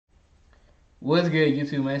What's good,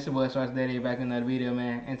 YouTube, man? It's your boy Sharks Daddy back in another video,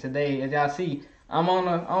 man. And today, as y'all see, I'm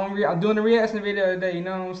doing a reaction video today. You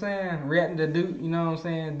know what I'm saying? Reacting to Duke. You know what I'm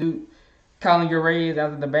saying? Duke calling your raids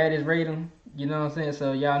after the baddies raid him. You know what I'm saying?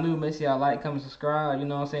 So y'all new, make sure y'all like, comment, subscribe. You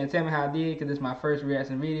know what I'm saying? Tell me how I did, cause this is my first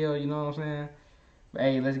reaction video. You know what I'm saying? But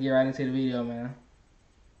hey, let's get right into the video, man.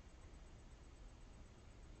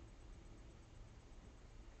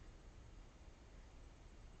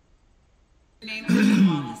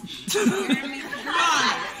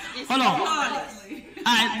 Hold on.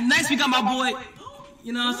 Alright, next we got my boy.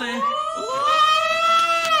 You know what I'm saying?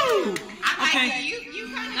 Woo! Okay.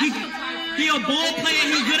 He a bull player,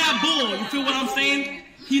 he good at bull. You feel what I'm saying?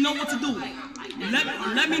 He know what to do.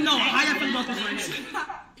 Let me know. How y'all feel about this right now?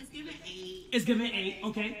 It's giving 8. It's giving 8,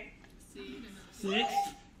 okay. 6.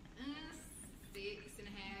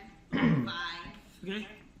 6.5. 5. Okay.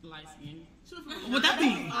 Light skin. What that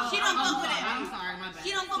mean? She don't fuck with that. I'm sorry, my bad.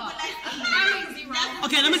 She don't fuck with that.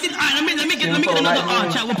 Okay, let me see. Alright, let me get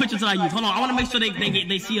another chat. What picture should I use? Hold on, I want to make sure they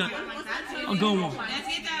see a good one. Let's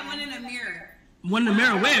get that one in the mirror. One in the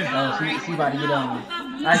mirror, where? Oh, she about to get on.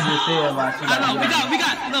 I just said about she. I know. We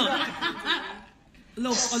got look.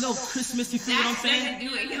 A little Christmas. You feel what I'm saying?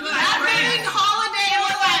 Do it. He look like Prince. Holiday. He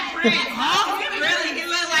look like Prince. Huh? Really? He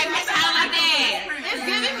look like Miss Holiday. It's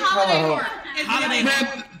giving holiday work.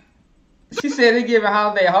 Holiday. She said they give a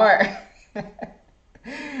holiday heart.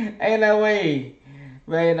 Ain't no way.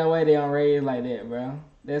 Bro, ain't no way they on raids like that, bro.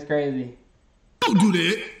 That's crazy. Don't do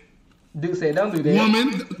that. Duke said don't do that.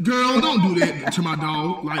 Woman, girl, don't do that to my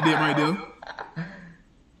dog like that right there.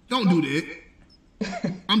 Don't do that.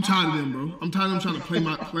 I'm tired of them, bro. I'm tired of them trying to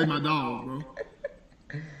play my dog, bro.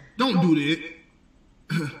 Don't do that.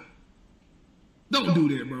 Don't do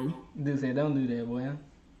that, bro. Duke said don't do that, boy.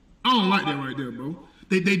 I don't like that right there, bro.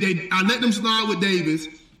 I let them slide with Davis.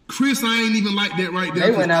 Chris, I ain't even like that right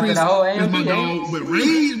there. They went after the whole AMP. That's my dog. But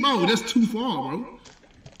Ray's, bro, that's too far, bro.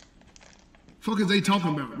 Fuck is they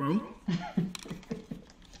talking about, bro?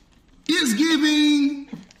 It's giving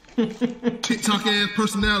TikTok ass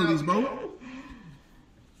personalities, bro.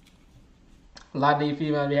 A lot of these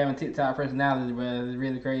females be having TikTok personalities, bro. It's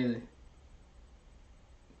really crazy.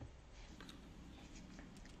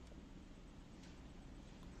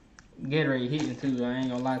 Gatorade hitting too. I ain't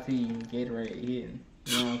gonna lie to you. Gatorade hitting.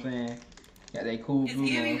 You know what I'm saying? Got that cool blue.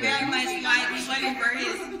 It's giving very much like he's waiting for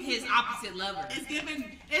his opposite lover. It's giving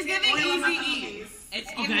easy ease. It's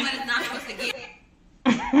giving what it's not supposed to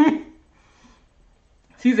get.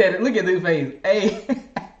 She said, "Look at this face." Hey,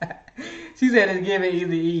 she said it's giving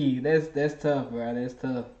easy E. That's tough, bro. That's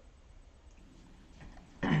tough.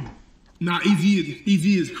 Nah,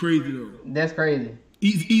 Easy is crazy though. That's crazy.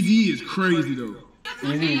 Easy is crazy though.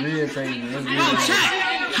 Easy is real crazy. Yo, chat.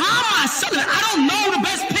 How am I selling it? I don't know the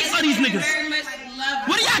best picks of these niggas.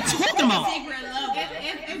 What are y'all talking about?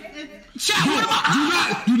 Chat, what am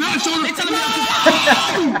I? Do not show the. They telling me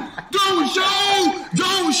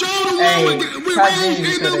Don't show the one with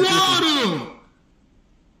Rage in the water.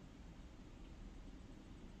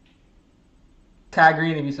 Kai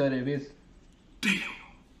Green, if you saw that bitch. Damn.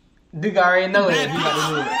 Duke already know it. He about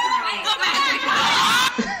to do it.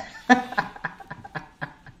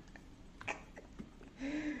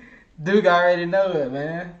 Duke already know it,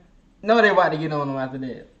 man. Know they about to get on him after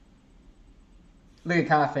that. Look at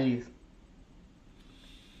Kai's face.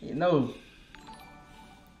 You know.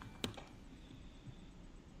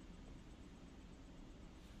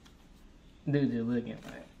 Dude just looking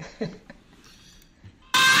like.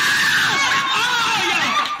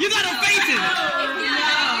 You got him facing.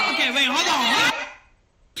 Okay, wait, hold on.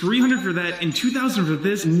 300 for that and 2,000 for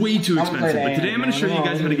this. Way too expensive. But today I'm going to show you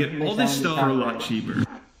guys how to get all this stuff for a lot cheaper.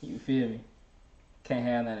 You feel me? Can't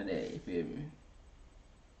have none of that. You feel me?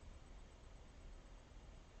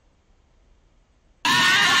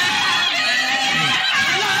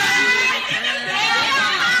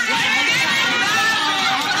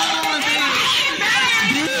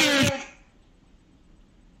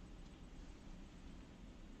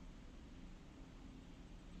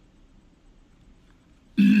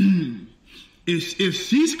 If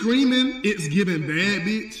she's screaming, it's giving bad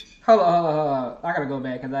bitch. Hold on. I gotta go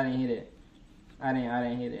back because I didn't hit it. I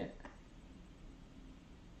didn't hit it.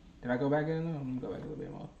 Did I go back in? No, let me go back a little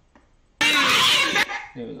bit more.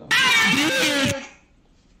 There we go.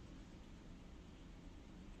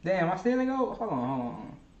 Damn, I still didn't go. Hold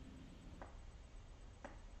on.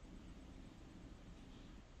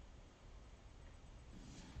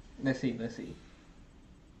 Let's see.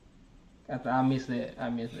 I missed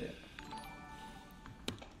that.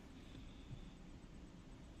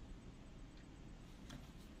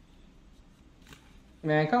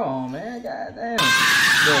 Man, come on, man. God damn.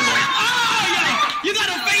 There we go. You got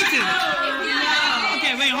her fainting.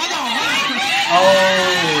 Okay, wait, hold on. Oh.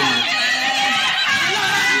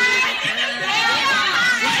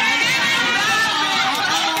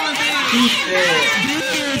 He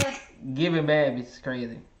said, giving bad bitch is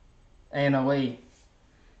crazy. Ain't no way.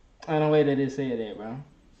 Ain't no way that they said that, bro.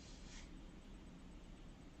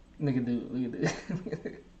 Look at dude. Look at dude.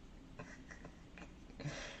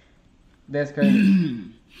 That's crazy.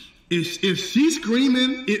 If she's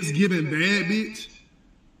screaming, it's giving bad bitch.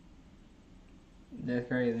 That's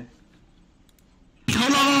crazy.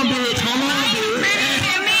 Hold on, bitch. Hold on,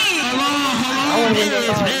 bitch. Hold on, bitch.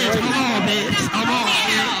 Hold on, bitch. Hold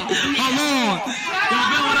on. Y'all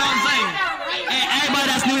feel what I'm saying? Hey, everybody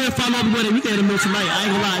that's new here, follow up with it. We can hit a mill tonight. I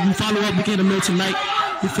ain't gonna lie. If you follow up, we can hit a mill tonight.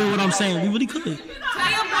 You feel what I'm saying? We really could. Tell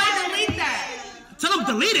your boy to delete that. Tell him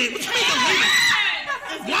delete it. What you mean delete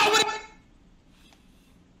it? Why would it?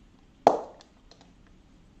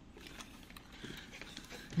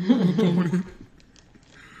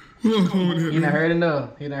 Who on phone with that, He man? done heard enough.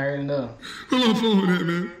 He done heard enough. Who on phone with that,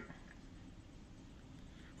 man?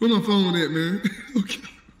 Who on phone with that, man? Okay.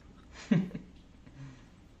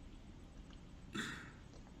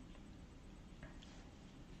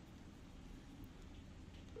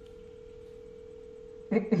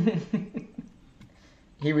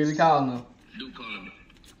 He really calling him. Do call me.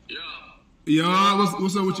 Yo. Yo,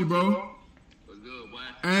 what's up with you, bro? What's good, boy?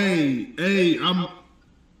 Hey, I'm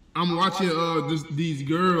watching these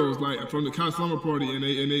girls like from the college slumber party and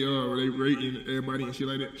they rating everybody and shit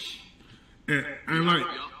like that. And I'm like, Yo,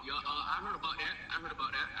 I heard about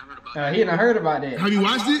that. He done heard about that. have you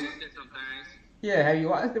watched it? Yeah, have you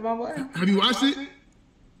watched it, my boy? Have you watched it? No, I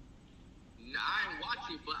ain't watch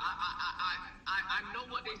it, but I know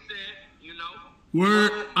what they said, you know.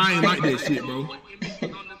 Word, I ain't like that shit, bro.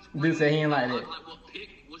 Dude said he ain't like that. Like what pick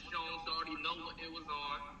was shown, so I already know what it was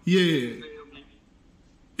on. Yeah.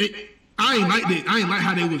 I ain't like that. I ain't like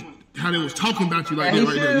how they was talking about you like Yeah, that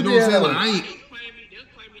right there. You know what I'm saying? Like I ain't. They'll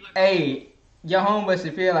claim me like Hey, your homeboy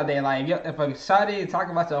should feel like that. Like, if a shawty talk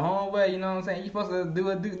about your homeboy, you know what I'm saying? You supposed to do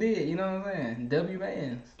what Duke did, you know what I'm saying? W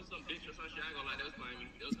man. some bitch or some shit. I ain't gonna lie, they'll claim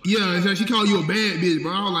me. Yeah, she called you a bad bitch,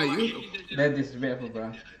 bro. I was like, yo. That's disrespectful,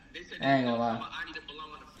 bro. They said I ain't gonna lie. I need to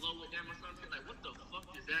belong on the floor with them or something. Like, what the fuck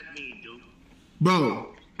does that mean, dude? Bro.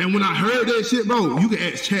 And when I heard that shit, bro, you can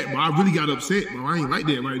ask chat, bro. I really got upset, bro. I ain't like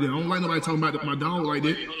that right there. I don't like nobody talking about my dog like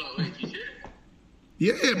that. Hold on, wait, you shit?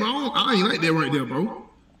 Yeah, bro. I ain't like that right there, bro.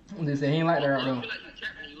 Dude said he ain't like that right I though. feel like you chat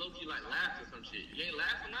when you low-key like laughed or some shit. You ain't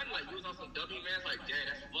laughing nothing, like you was on some W man's like, damn,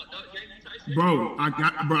 that's fucked up, gang, type shit.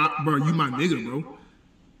 Bro, you my nigga, bro.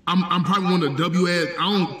 I'm probably one of the W ass.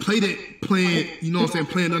 I don't play that playing, you know what I'm saying,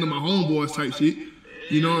 playing under my homeboys type shit.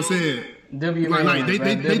 You know what I'm saying? W Like, man. they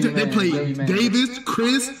play W man. Davis,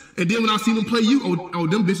 Chris, and then when I see them play you, oh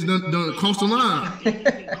them bitches done crossed the line. What they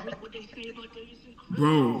say about Davis and Chris?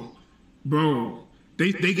 Bro.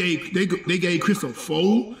 They gave Chris a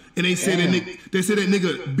 4, and they said that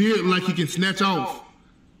nigga beard like he can snatch off.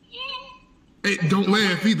 Hey, don't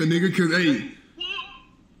laugh either, nigga, cause hey.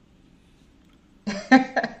 and They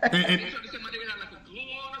said my nigga had like a glue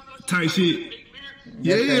on or something. tight shit.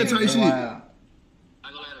 Yeah, tight shit. Wow. I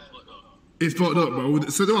ain't gonna lie, that's fucked up. It's fucked up, bro.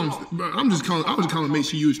 So I was just calling to make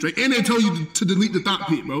sure you was straight. And they told you to delete the thought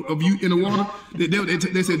pit, bro, of you in the water.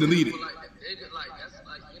 They said delete it. Like, that's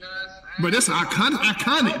like, you know, that's, But that's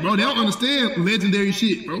iconic, bro. They don't understand legendary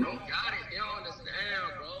shit, bro. got it. They don't understand,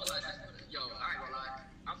 bro. Like, that's, yo, I ain't gonna lie.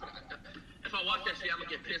 If I watch that shit, I'm gonna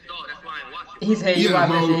get pissed off. That's why I ain't watching. He said you Yeah, watch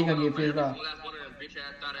that bro. shit, he gonna get pissed off. That's one of them bitch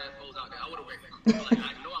ass thought ass hoes out there. I would've went. Like,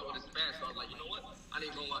 I know I would've spazzed, so I was like, you know what? I need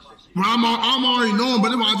to go watch that shit. Bro, I'm already knowing,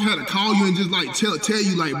 but I just had to call you and just like tell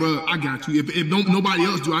you like, bro, I got you. If don't nobody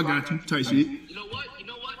else do, I got you. Type shit. You know what? You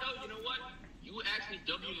know what though? You know what? You actually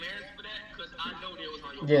W mans for that because I know they was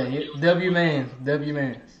on your. Yeah, W man.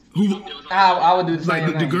 Who? I would do the Like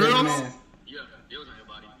same the thing. girls? W-man. Yeah, they was on your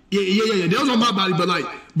body. Yeah. They was on my body, but like, So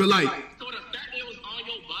the fact that it was on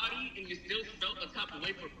your body and you still felt a type of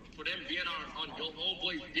way for them being on your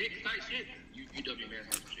homeboy's dick type shit, you W mans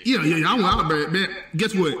for shit. yeah. I'm out, man.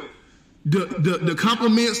 Guess what? The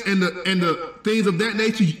compliments and the things of that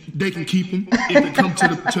nature, they can keep them if it comes to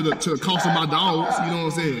the cost of my dogs. You know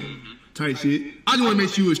what I'm saying? Type shit. I just want to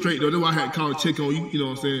make sure you was straight though. That's why I had to call and check on you. You know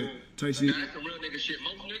what I'm saying? Type shit. Now, that's some real nigga shit.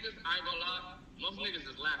 Most niggas, I ain't gonna lie, most niggas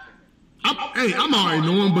is laughing. I'm already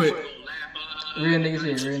knowing, but Go laugh, Real nigga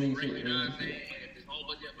shit. you know what I'm saying? If this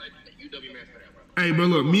homeboy get like, you W mans for that, bro. hey, bro,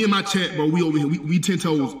 look, me and my chat, bro, we over here. We 10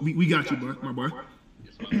 toes. We got you, bro, my boy.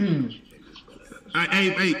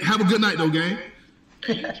 Hey, have a good night though, gang.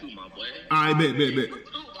 Hey, you too, my boy. All right, bet. Ooh, my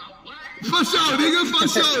boy. For sure, nigga.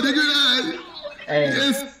 All right. Hey,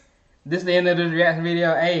 Yes. this the end of this reaction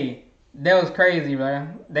video. Hey, that was crazy, bro.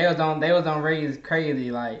 They was on Ray's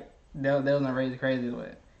crazy, like they was on Ray's crazy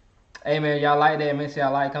with. Hey man, y'all like that? Make sure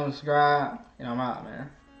y'all like, comment, subscribe, and I'm out, man.